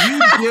hell are you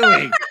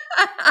doing?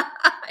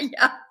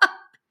 Yeah.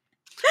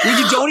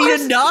 You don't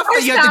eat enough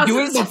that you have to do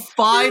it in the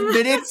 5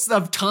 minutes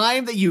of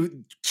time that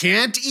you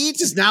can't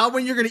eat is now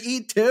when you're going to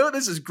eat too?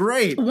 This is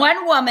great.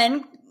 One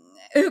woman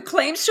who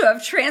claims to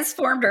have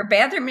transformed her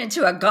bathroom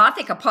into a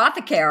gothic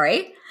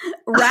apothecary,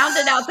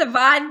 rounded out the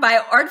vibe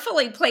by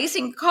artfully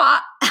placing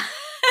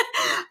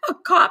a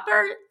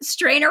copper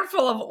strainer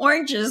full of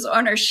oranges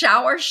on her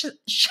shower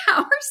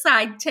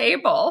side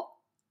table.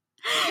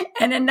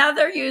 And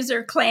another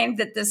user claimed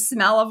that the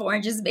smell of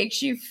oranges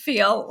makes you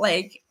feel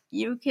like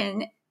you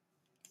can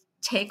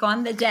take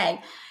on the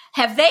day.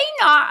 Have they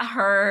not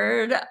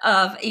heard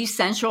of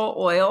essential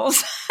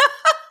oils?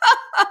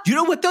 You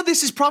know what, though?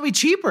 This is probably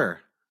cheaper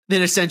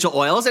than essential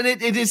oils, and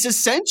it is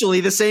essentially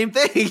the same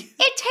thing. It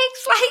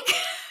takes like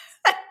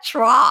a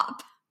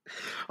drop.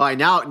 All right,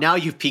 now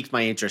you've piqued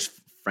my interest,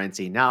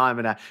 Francine. Now I'm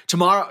gonna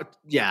tomorrow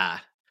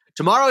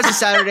is a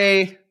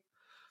Saturday.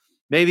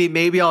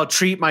 Maybe I'll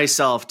treat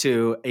myself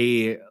to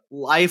a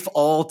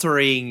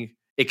life-altering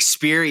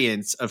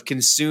experience of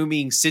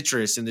consuming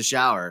citrus in the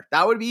shower.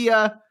 That would be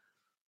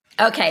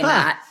okay,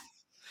 Matt.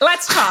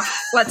 Let's talk.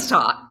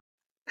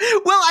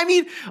 Well, I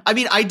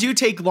mean, I do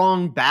take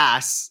long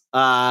baths,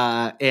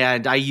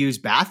 and I use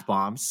bath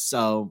bombs.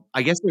 So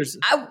I guess there's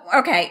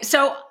okay.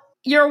 So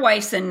your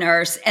wife's a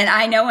nurse, and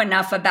I know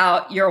enough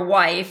about your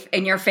wife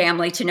and your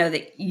family to know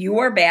that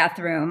your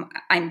bathroom,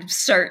 I'm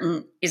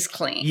certain, is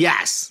clean.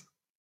 Yes,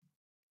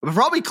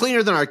 probably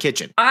cleaner than our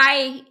kitchen.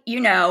 I've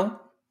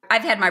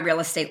had my real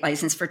estate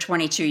license for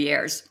 22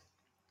 years.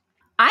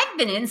 I've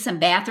been in some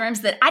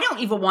bathrooms that I don't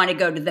even want to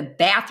go to the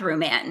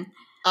bathroom in,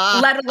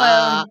 let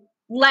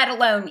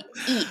alone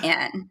eat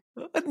in.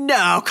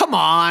 No, come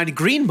on.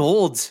 Green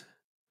mold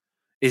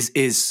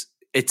it's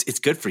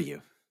good for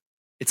you.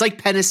 It's like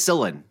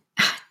penicillin.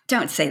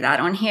 Don't say that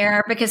on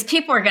here because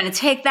people are going to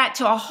take that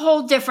to a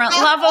whole different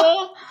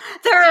level.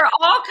 There are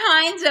all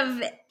kinds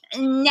of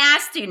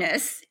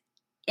nastiness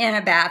in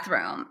a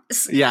bathroom.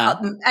 Yeah.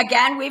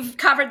 Again, we've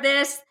covered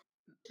this.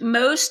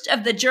 Most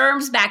of the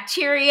germs,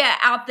 bacteria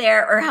out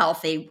there are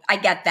healthy. I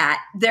get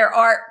that. There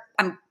are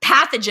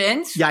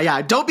pathogens.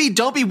 Yeah. Don't be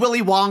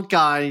Willy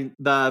Wonka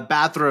the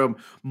bathroom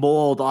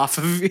mold off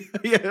of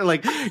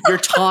like your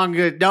tongue.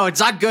 No, it's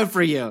not good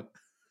for you.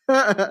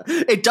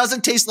 It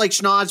doesn't taste like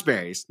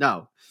schnozberries.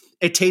 No,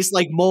 it tastes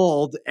like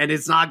mold, and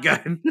it's not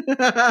good.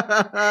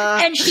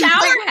 And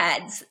shower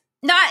heads,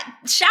 not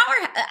shower.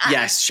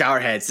 Yes,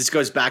 shower heads. This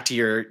goes back to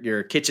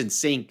your kitchen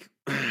sink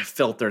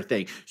filter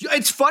thing.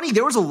 It's funny.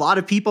 There was a lot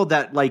of people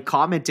that like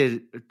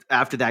commented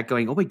after that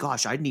going, oh my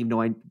gosh, I didn't even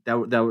know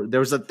that there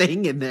was a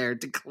thing in there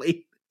to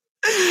clean.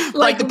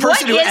 Like the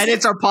person who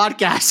edits our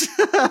podcast.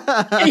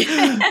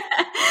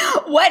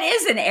 What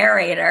is an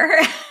aerator?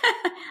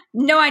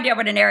 No idea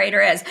what an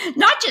aerator is.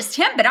 Not just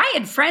him, but I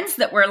had friends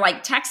that were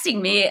like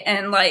texting me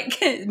and like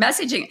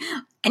messaging.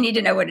 I need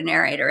to know what an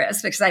aerator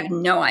is because I have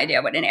no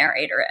idea what an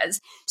aerator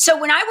is. So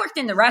when I worked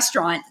in the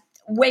restaurant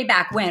way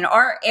back when,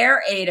 our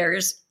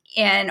aerators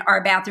in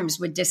our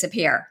bathrooms would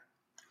disappear.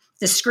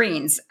 The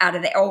screens out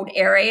of the old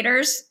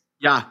aerators,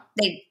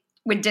 they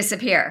would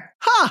disappear.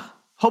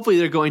 Hopefully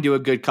they're going to a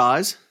good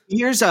cause.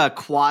 Here's a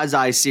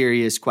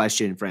quasi-serious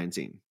question,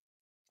 Francine.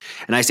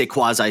 And I say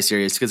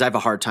quasi-serious because I have a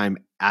hard time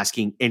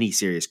asking any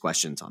serious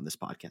questions on this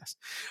podcast.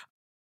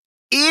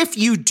 If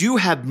you do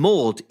have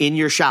mold in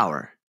your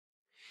shower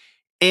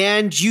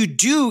and you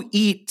do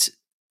eat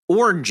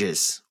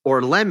oranges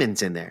or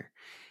lemons in there,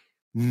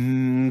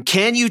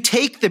 can you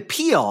take the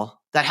peel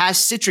that has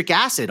citric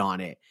acid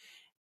on it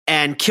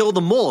and kill the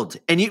mold?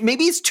 And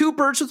maybe it's two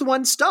birds with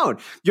one stone.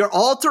 You're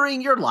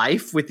altering your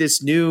life with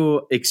this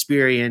new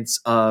experience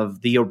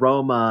of the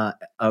aroma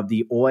of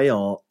the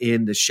oil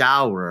in the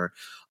shower,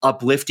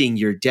 uplifting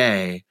your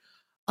day,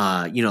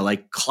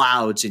 like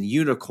clouds and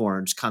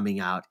unicorns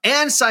coming out,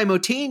 and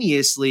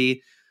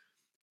simultaneously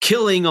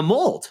killing a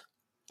mold.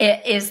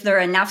 Is there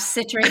enough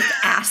citric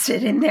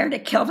acid in there to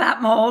kill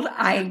that mold?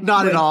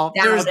 Not at all.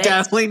 There's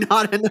definitely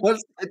not enough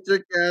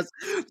citric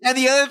acid. And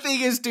the other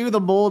thing is, too,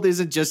 the mold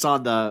isn't just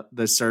on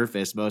the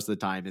surface most of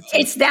the time.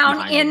 It's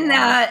down in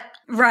the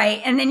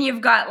right. And then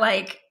you've got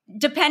like,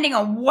 depending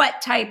on what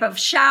type of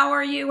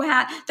shower you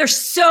have, there's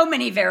so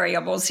many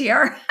variables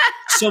here.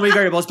 So many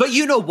variables. But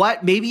you know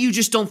what? Maybe you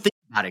just don't think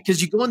about it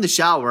because you go in the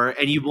shower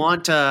and you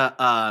want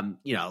to,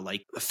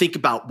 think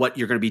about what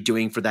you're going to be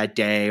doing for that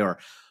day or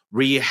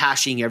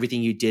rehashing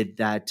everything you did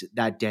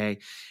that day.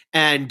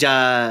 And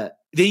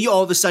then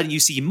all of a sudden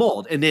you see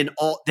mold, and then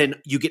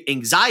you get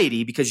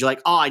anxiety because you're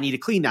like, oh, I need to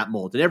clean that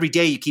mold. And every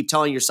day you keep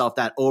telling yourself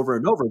that over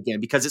and over again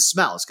because it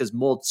smells, because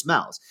mold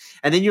smells.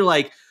 And then you're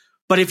like,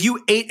 but if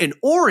you ate an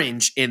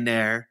orange in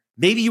there,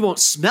 maybe you won't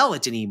smell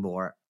it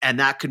anymore. And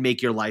that could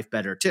make your life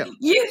better too.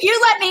 You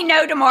let me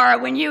know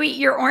tomorrow when you eat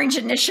your orange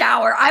in the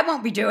shower. I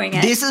won't be doing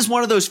it. This is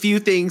one of those few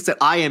things that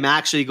I am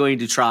actually going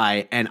to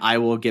try, and I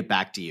will get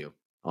back to you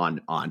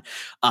on.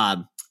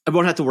 I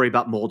won't have to worry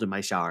about mold in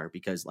my shower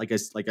because like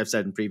I've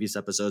said in previous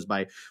episodes,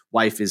 my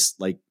wife is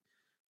like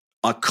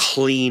a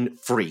clean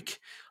freak.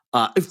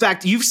 In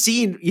fact,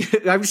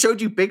 I've showed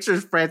you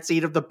pictures,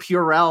 Francine, of the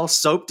Purell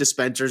soap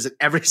dispensers in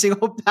every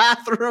single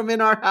bathroom in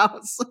our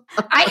house.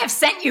 I have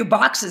sent you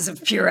boxes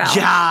of Purell.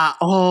 Yeah.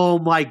 Oh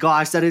my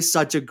gosh. That is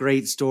such a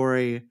great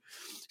story.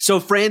 So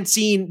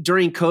Francine,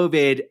 during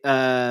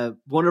COVID,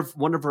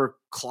 one of her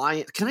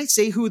clients, can I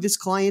say who this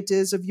client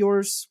is of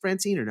yours,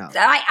 Francine, or no?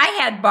 I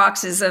had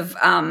boxes of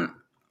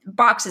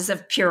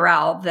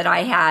Purell that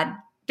I had,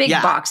 big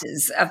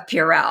boxes of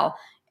Purell.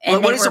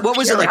 And what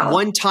was it like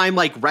one time,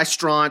 like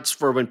restaurants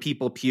for when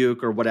people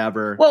puke or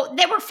whatever? Well,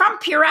 they were from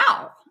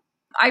Purell.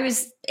 I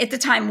was at the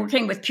time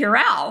working with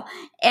Purell,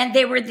 and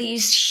they were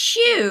these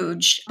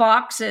huge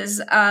boxes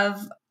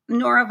of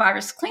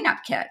norovirus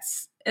cleanup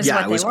kits. It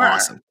was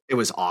awesome. It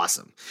was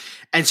awesome.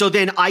 And so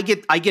then I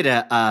get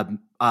a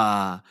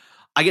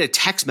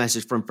text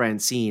message from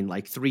Francine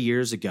like 3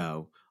 years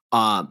ago.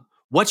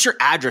 What's your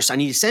address? I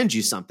need to send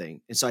you something.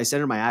 And so I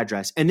send her my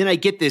address, and then I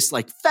get this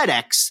like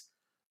FedEx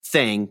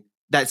thing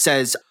that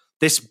says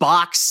this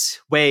box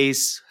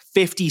weighs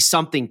 50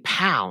 something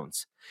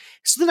pounds.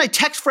 So then I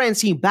text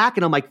Francine back,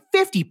 and I'm like,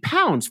 50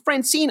 pounds?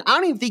 Francine, I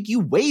don't even think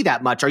you weigh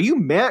that much. Are you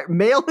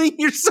mailing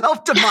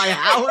yourself to my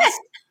house?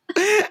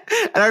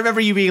 And I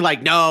remember you being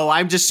like, no,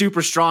 I'm just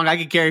super strong. I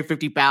can carry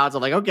 50 pounds.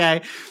 I'm like,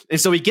 okay.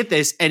 And so we get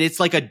this, and it's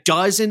like a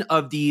dozen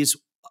of these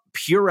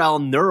Purell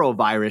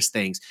neurovirus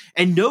things.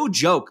 And no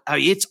joke, I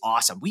mean, it's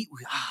awesome.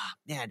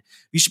 Man,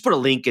 you should put a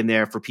link in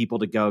there for people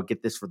to go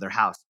get this for their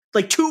house.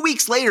 Like 2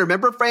 weeks later,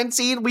 remember,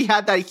 Francine, we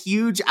had that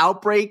huge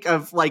outbreak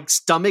of like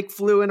stomach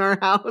flu in our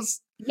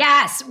house.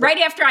 Yes. Right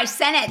after I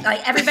sent it,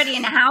 like everybody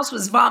in the house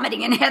was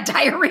vomiting and had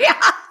diarrhea.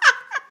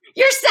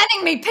 You're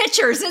sending me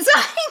pictures. It's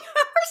like,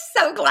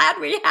 we're so glad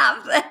we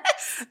have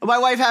this. My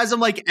wife has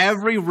them like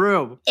every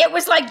room. It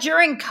was like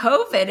during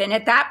COVID. And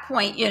at that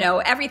point,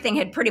 everything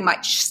had pretty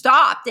much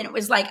stopped. And it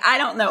was like, I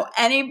don't know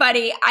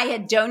anybody. I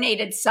had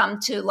donated some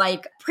to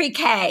like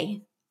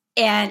pre-K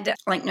and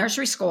like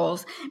nursery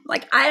schools.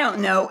 Like, I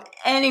don't know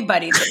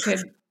anybody that could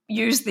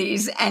use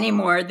these any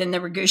more than the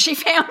Ragushi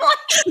family.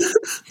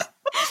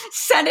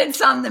 Sending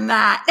some to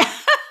Matt.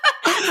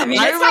 I mean,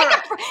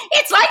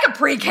 it's like a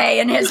pre-K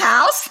in his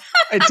house.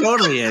 It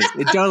totally is.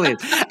 It totally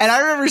is. And I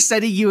remember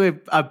sending you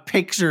a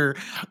picture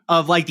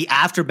of like the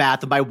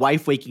aftermath of my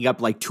wife waking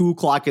up like 2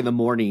 o'clock in the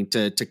morning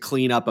to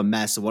clean up a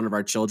mess that one of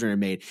our children had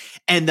made.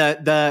 And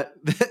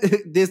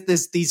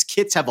these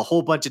kits have a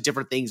whole bunch of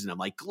different things in them,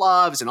 like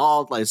gloves and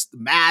all this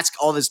mask,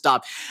 all this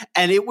stuff.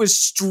 And it was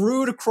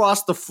strewed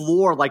across the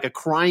floor like a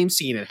crime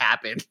scene had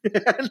happened.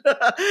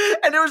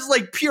 And there was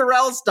like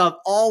Purell stuff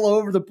all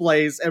over the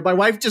place. And my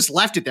wife just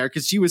left it there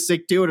because she was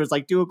sick too. And it was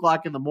like 2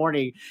 o'clock in the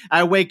morning.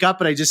 I wake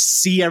up and I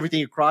just see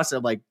everything across it.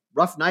 I'm like,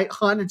 rough night,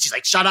 hon? And she's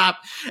like, shut up.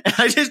 And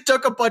I just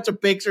took a bunch of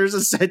pictures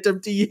and sent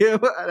them to you.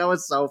 And that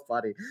was so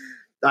funny.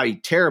 I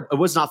mean, terrible. It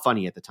was not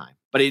funny at the time,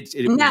 but it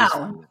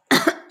no.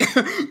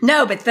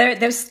 No, but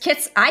those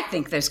kits, I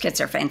think those kits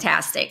are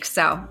fantastic.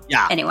 So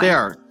yeah, anyway.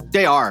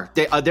 They are a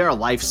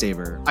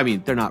lifesaver. I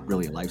mean, they're not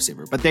really a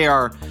lifesaver, but they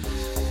are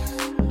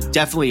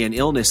definitely an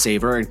illness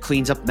saver and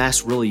cleans up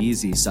mess really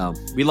easy. So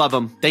we love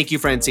them. Thank you,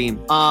 Francine.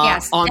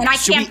 Yes, and I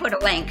can put a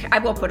link. I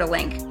will put a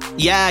link.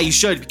 Yeah, you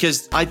should,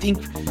 because I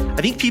think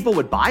people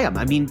would buy them.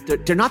 I mean,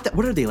 they're not that.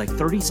 What are they, like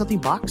 30 something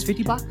bucks,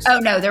 50 bucks? Oh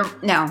no,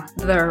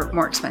 they're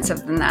more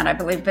expensive than that, I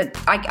believe. But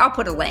I'll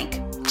put a link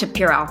to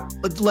Purell.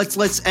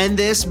 Let's end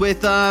this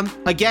with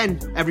again,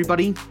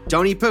 everybody,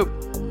 don't eat poop.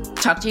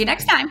 Talk to you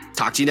next time.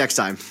 Talk to you next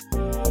time.